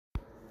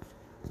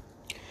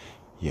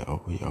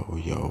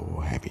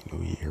Yo, Happy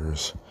New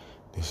Year's.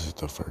 This is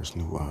the first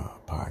new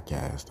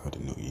podcast of the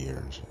new year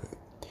and shit.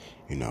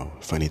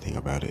 Funny thing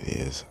about it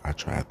is I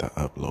tried to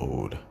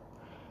upload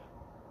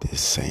this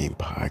same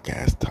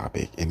podcast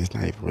topic, and it's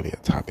not even really a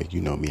topic.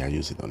 You know me, I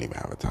usually don't even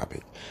have a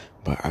topic.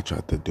 But I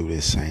tried to do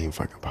this same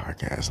fucking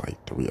podcast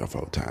like 3 or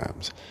 4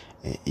 times,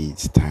 and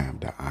each time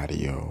the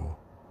audio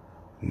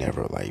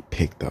never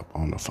picked up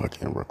on the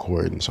fucking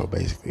recording. So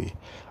basically,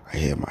 I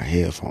had my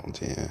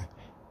headphones in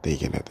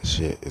thinking that the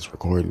shit is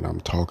recording. I'm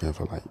talking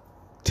for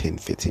 10,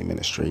 15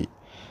 minutes straight,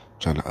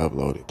 trying to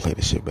upload it, play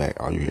the shit back.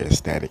 All you hear is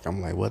static.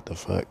 I'm like, what the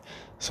fuck?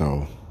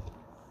 So,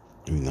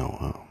 it's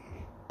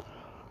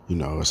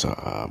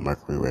a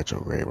Mercury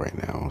retrograde right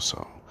now.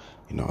 So,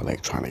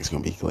 electronics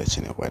gonna be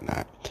glitching and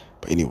whatnot.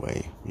 But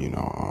anyway,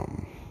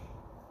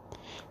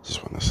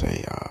 just want to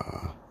say,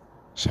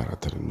 shout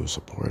out to the new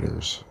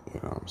supporters. You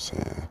know what I'm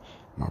saying?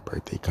 My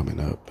birthday coming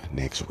up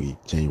next week,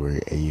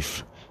 January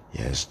 8th.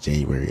 Yes,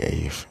 January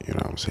 8th. You know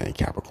what I'm saying?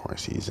 Capricorn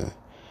season.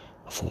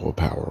 Full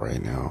power right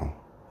now.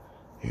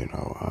 And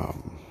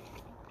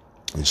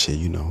shit,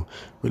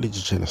 really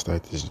just trying to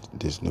start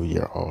this new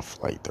year off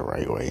the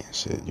right way and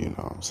shit. You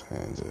know what I'm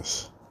saying?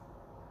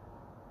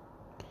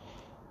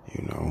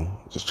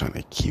 Just trying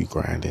to keep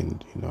grinding,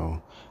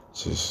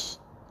 just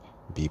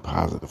be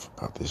positive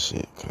about this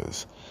shit,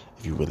 because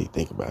if you really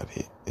think about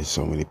it, there's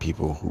so many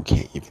people who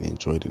can't even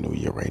enjoy the new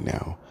year right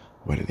now,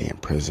 whether they're in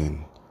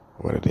prison,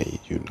 whether they,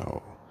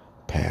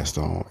 passed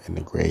on in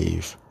the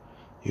grave,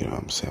 you know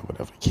what I'm saying,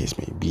 whatever the case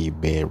may be,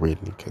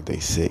 bedridden because they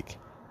sick,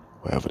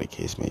 whatever the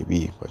case may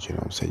be. But you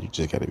know what I'm saying, you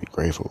just got to be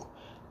grateful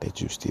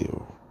that you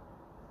still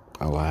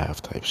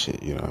alive type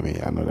shit, you know what I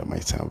mean? I know that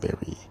might sound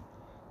very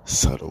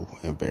subtle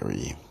and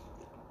very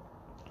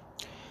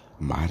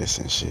modest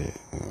and shit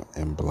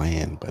and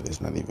bland, but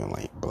it's not even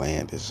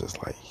bland. It's just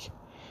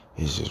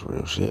it's just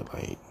real shit.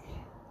 You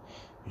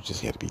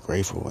just got to be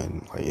grateful,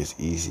 and it's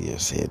easier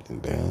said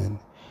than done.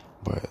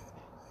 But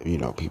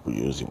people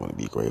usually want to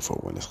be grateful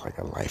when it's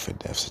a life or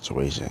death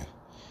situation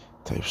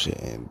type shit,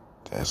 and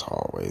that's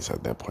always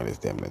at that point it's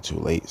damn near too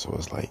late. So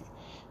it's you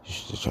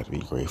should just try to be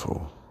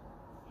grateful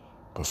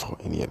before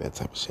any of that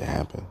type of shit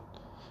happen.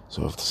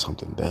 So if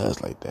something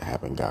does like that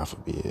happen, God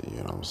forbid, you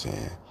know what I'm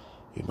saying,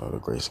 the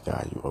grace of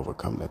God, you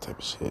overcome that type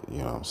of shit, you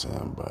know what I'm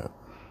saying? But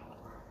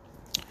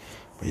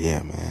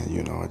yeah, man,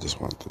 I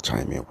just wanted to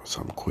chime in with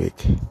something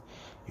quick,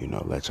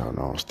 let y'all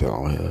know I'm still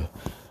on here.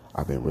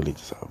 I've been really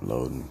just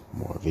uploading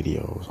more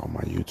videos on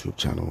my YouTube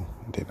channel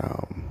than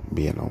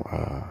being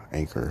on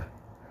Anchor.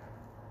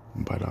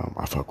 But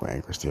I fuck with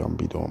Anchor still. I'm gonna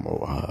be doing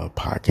more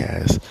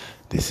podcasts.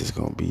 This is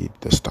gonna be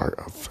the start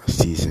of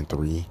season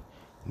 3.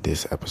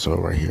 This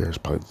episode right here is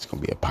probably just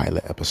gonna be a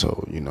pilot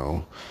episode,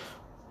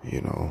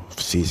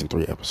 season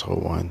 3,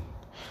 episode 1.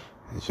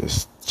 It's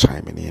just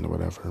chiming in or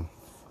whatever.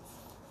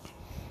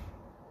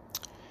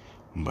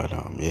 But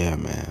yeah,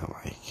 man,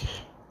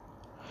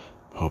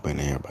 hoping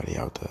everybody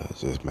out there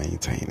is just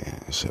maintaining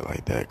and shit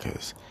like that,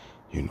 because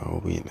we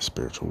in the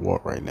spiritual war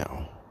right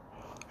now.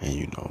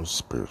 And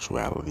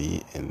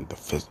spirituality and the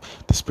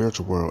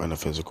spiritual world and the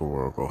physical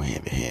world go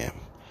hand in hand.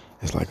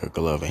 It's like a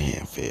glove and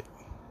hand fit.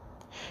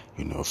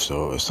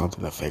 So if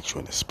something affects you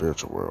in the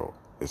spiritual world,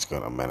 it's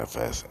going to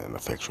manifest and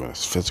affect you in the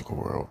physical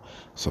world.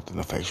 Something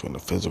affects you in the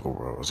physical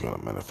world is going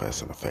to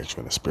manifest and affect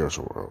you in the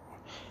spiritual world.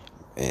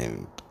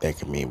 And that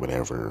can mean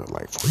whatever,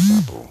 for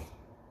example,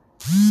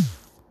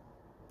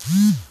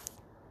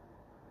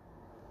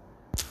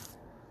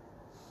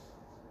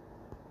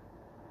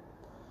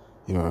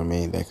 you know what I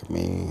mean? That could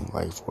mean,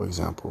 for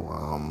example,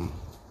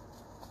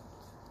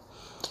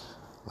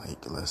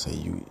 let's say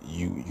you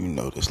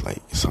notice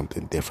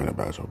something different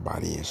about your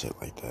body and shit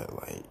like that.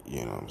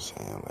 You know what I'm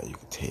saying? You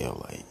could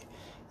tell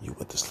you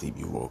went to sleep,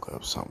 you woke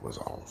up, something was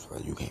off.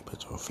 You can't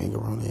put your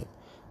finger on it,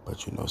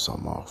 but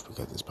something off,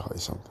 because it's probably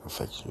something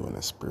affects you in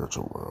the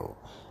spiritual world,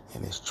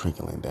 and it's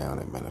trickling down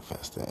and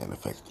manifesting and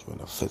affecting you in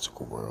the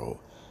physical world,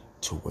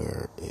 to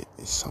where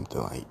it's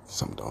something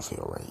something don't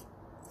feel right.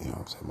 You know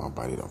what I'm saying? My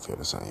body don't feel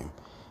the same.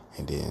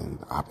 And then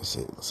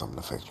opposite, something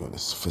affects you in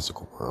this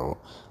physical world.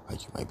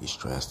 You might be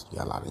stressed, you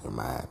got a lot in your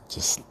mind,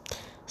 just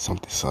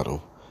something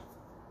subtle,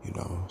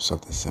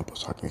 something simple,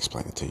 so I can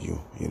explain it to you.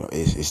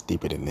 It's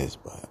deeper than this,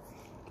 but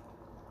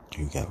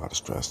you got a lot of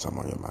stress,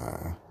 something on your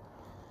mind,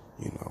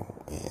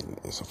 and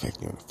it's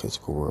affecting you in the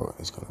physical world.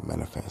 It's going to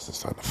manifest and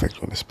start to affect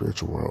you in the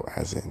spiritual world,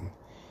 as in,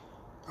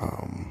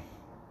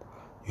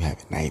 you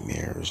having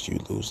nightmares, you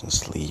losing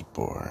sleep,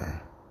 or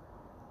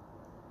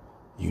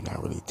you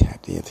not really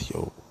tapped into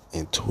your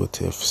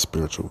intuitive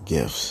spiritual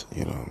gifts,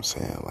 you know what I'm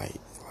saying?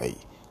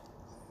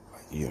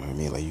 You know what I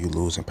mean? You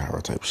losing power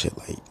type shit,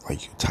 you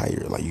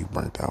tired, you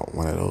burnt out,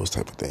 one of those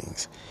type of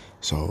things.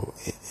 So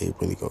it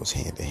really goes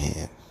hand in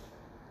hand.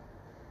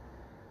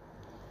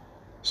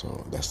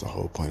 So that's the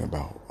whole point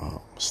about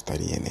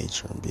studying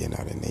nature and being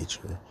out in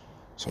nature,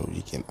 so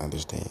you can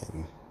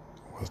understand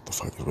what the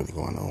fuck is really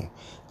going on.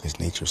 Because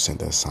nature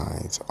sends us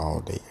signs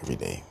all day, every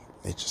day.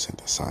 Nature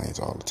sends us signs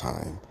all the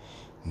time.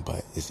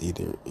 But it's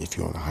either, if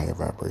you're on a higher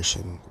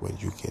vibration, where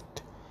you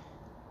get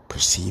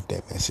perceive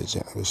that message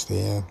and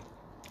understand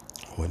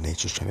what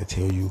nature's trying to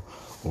tell you,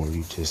 or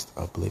you just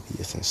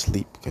oblivious and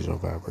sleep because your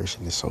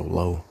vibration is so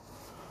low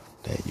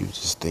that you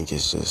just think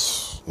it's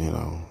just,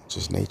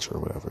 just nature or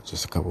whatever,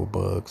 just a couple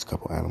bugs, a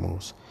couple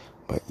animals.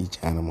 But each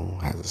animal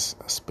has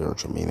a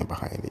spiritual meaning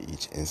behind it.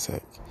 Each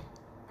insect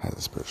has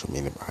a spiritual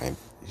meaning behind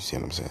it. You see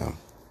what I'm saying?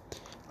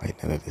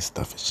 Like, none of this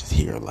stuff is just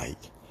here. Like,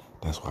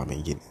 that's why I've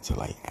been getting into,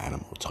 like,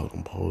 animal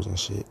totem poles and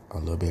shit a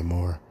little bit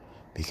more.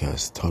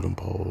 Because totem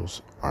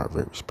poles are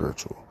very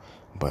spiritual.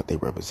 But they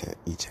represent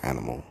each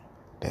animal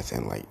that's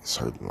in, like,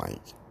 certain,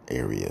 like,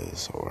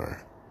 areas or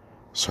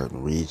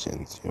certain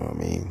regions. You know what I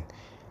mean?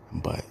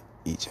 But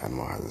each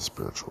animal has a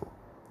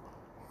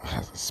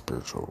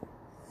spiritual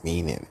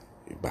meaning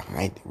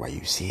behind it while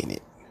you seeing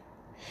it.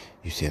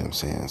 You see what I'm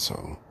saying?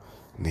 So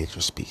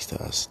nature speaks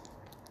to us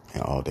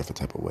in all different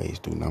type of ways,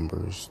 through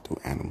numbers,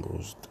 through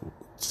animals, through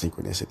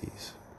synchronicities.